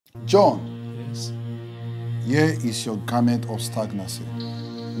John. Yes. Here is your garment of stagnancy.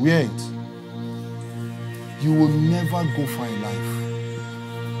 Wear it. You will never go far in life.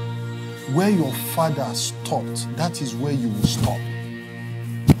 Where your father stopped, that is where you will stop.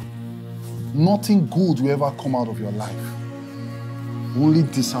 Nothing good will ever come out of your life. Only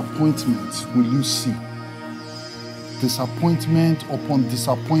disappointment will you see. Disappointment upon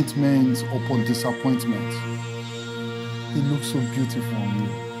disappointment upon disappointment. It looks so beautiful on you.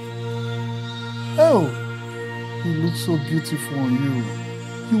 Oh, it looks so beautiful on you.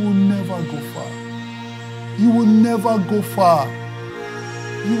 You will never go far. You will never go far.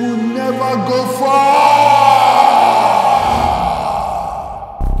 You will never go far.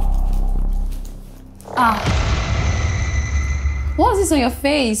 What's this on your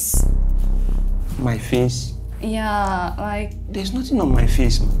face? My face? Yeah, like... There's nothing on my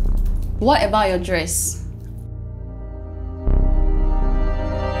face, man. What about your dress?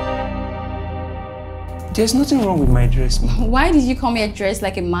 There's nothing wrong with my dress, man. Why did you come here dressed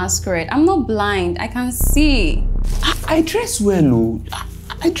like a masquerade? I'm not blind. I can see. I dress well, oh.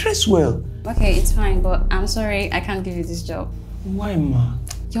 I dress well. Okay, it's fine, but I'm sorry. I can't give you this job. Why, ma?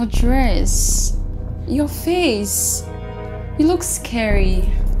 Your dress. Your face. You look scary.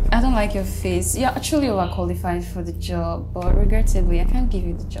 I don't like your face. You're actually overqualified for the job, but regrettably, I can't give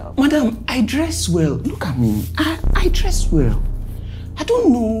you the job. Madam, I dress well. Look at me. I dress well. I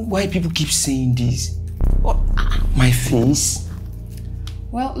don't know why people keep saying this. What? My face?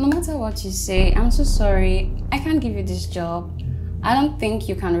 Well, no matter what you say, I'm so sorry. I can't give you this job. I don't think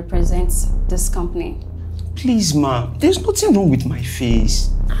you can represent this company. Please, ma. There's nothing wrong with my face.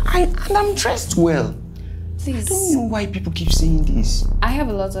 And I'm dressed well. Please. I don't know why people keep saying this. I have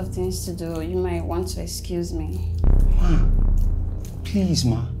a lot of things to do. You might want to excuse me. Ma. Please,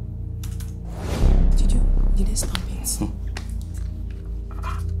 ma. Did they stamp it?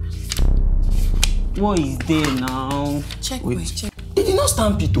 What is there now? Check, wait. Check. They did not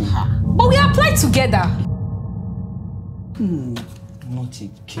stamp it, though. But we applied together. Not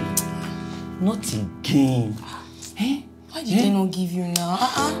again. Not again. Eh? Why did they not give you now?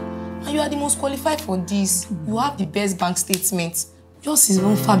 And you are the most qualified for this. You have the best bank statement. Yours is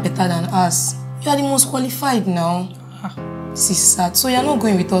even far better than us. You are the most qualified now. This is sad. So you are not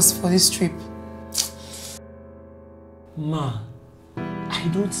going with us for this trip? Ma, I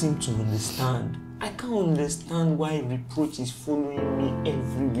don't seem to understand. I can't understand why reproach is following me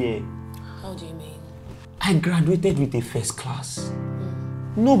everywhere. How do you mean? I graduated with a first class.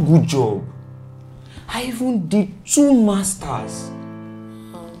 No good job. I even did 2 masters.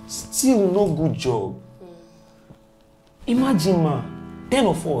 Still no good job. Imagine, ma, 10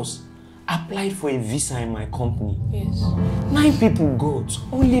 of us applied for a visa in my company. Yes. 9 people got.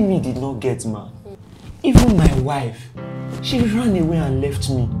 Only me did not get, ma. Even my wife, she ran away and left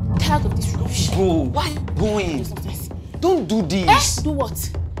me. Tired of this rubbish. Go. Why? Going. Don't do this. Do what?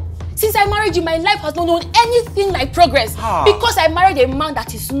 Since I married you, my life has not known anything like progress. Because I married a man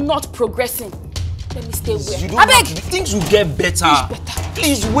that is not progressing. Let me stay where. You don't have to, things will get better.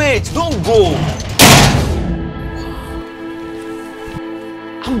 Please wait, don't go.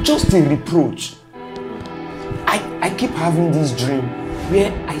 I'm just a reproach. I keep having this dream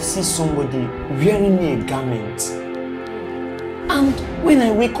where I see somebody wearing me a garment. And when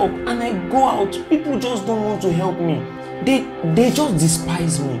I wake up and I go out, people just don't want to help me. They just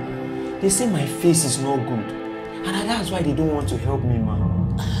despise me. They say my face is not good. And that's why they don't want to help me,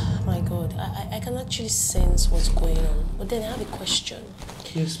 man. My God, I can actually sense what's going on. But then I have a question.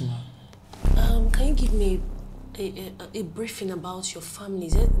 Yes, ma'am. Can you give me a briefing about your family?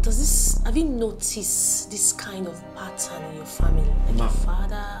 Have you noticed this kind of pattern in your family? Like your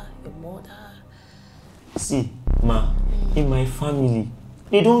father, your mother? See, ma, in my family,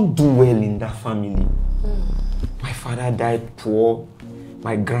 they don't do well in that family. My father died poor.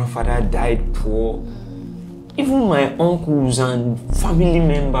 My grandfather died poor. Even my uncles and family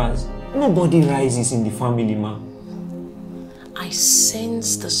members, nobody rises in the family, ma. I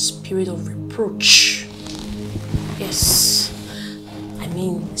sense the spirit of reproach. Yes. I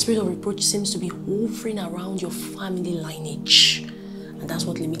mean, the spirit of reproach seems to be hovering around your family lineage. And that's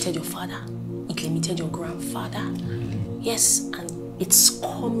what limited your father. It limited your grandfather. Yes, and it's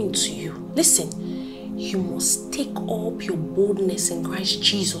coming to you. Listen, you must take up your boldness in Christ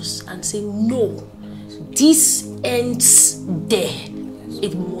Jesus and say, no, this ends there.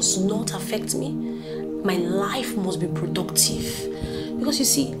 It must not affect me. My life must be productive. Because you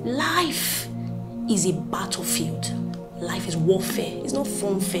see, life is a battlefield. Life is warfare. It's not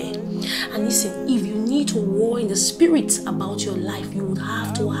funfair. And listen, if you need to war in the spirit about your life, you would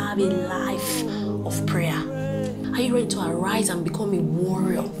have to have a life of prayer. Are you ready to arise and become a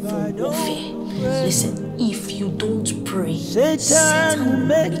warrior Listen, if you don't pray, Satan will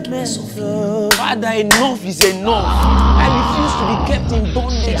make mess of you. Father, enough is enough. I refuse to be kept in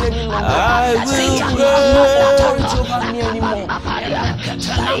bondage any longer. Satan, you have no authority over me anymore.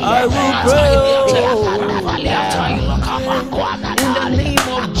 I will pray. In the name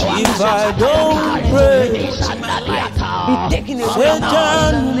of Jesus, If I don't pray, be taken away now.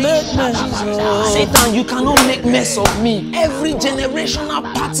 Satan will make mess of you. Satan, you cannot make mess of me. Every generational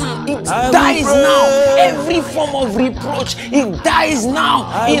pattern, it I dies will now. pray. Every form of reproach, it dies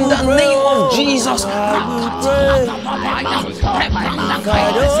now. In the will name pray. of Jesus. I will pray.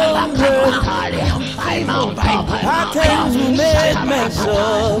 If I don't pray, patterns will make mess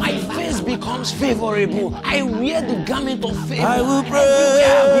of my face becomes favorable. I wear the garment of favor. I will pray.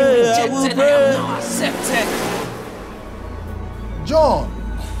 Everywhere I've been I will rejected, I pray. am now accepted. John,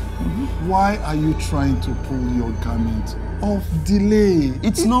 why are you trying to pull your garment of delay?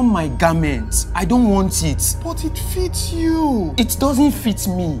 It's not my garment. I don't want it. But it fits you. It doesn't fit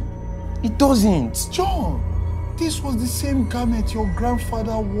me. It doesn't. John, this was the same garment your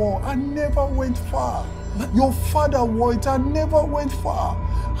grandfather wore and never went far. Your father wore it and never went far.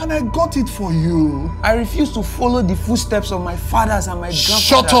 And I got it for you. I refuse to follow the footsteps of my fathers and my grandfathers.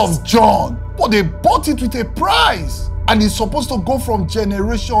 Shut up, John. But they bought it with a price. And it's supposed to go from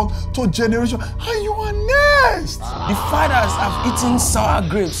generation to generation. And you are next. The fathers have eaten sour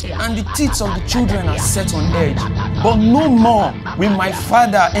grapes and the teeth of the children are set on edge. But no more will my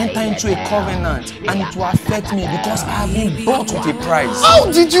father enter into a covenant and it will affect me because I have been bought with a price. How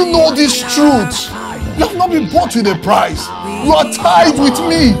did you know this truth? You have not been bought with a price. You are tied with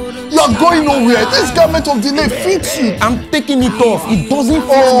me. You are going nowhere. This garment of delay fits you. I'm taking it off. It doesn't fit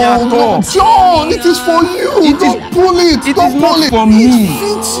me at all. No, John, it is for you. Don't pull it. It Don't is pull not it. for me. It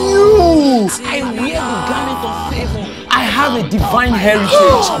fits you. I wear the garment of favor. I have a divine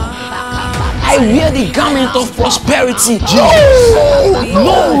heritage. I wear the garment of prosperity.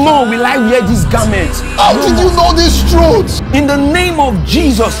 No more will I wear this garment. How did you know this truth? In the name of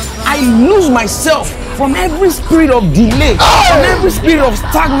Jesus, I lose myself from every spirit of delay, from every spirit of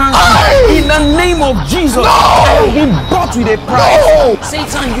stagnancy. In the name of Jesus, I have been bought with a price.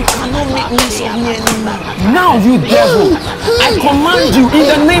 Satan, you cannot make mess of me anymore. Now, you devil, I command you in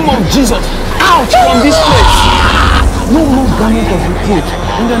the name of Jesus, out from this place. No more garment of reproach.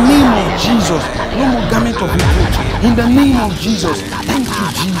 In the name of Jesus. No more garment of reproach. In the name of Jesus. Thank you,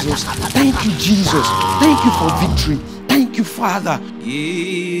 Jesus. Thank you, Jesus. Thank you for victory. Thank you, Father.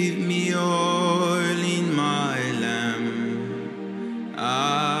 Give me oil in my lamp,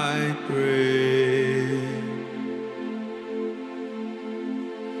 I pray.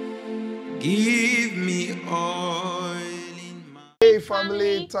 Give me oil in my... Hey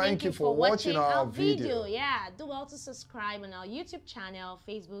family, thank you for watching our video. Yeah, do well to subscribe on our YouTube channel,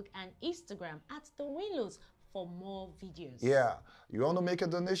 Facebook and Instagram at The Winlows for more videos. Yeah, you want to make a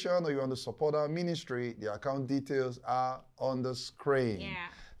donation or you want to support our ministry, the account details are on the screen. Yeah.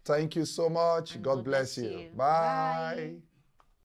 Thank you so much. And God bless you. Bye.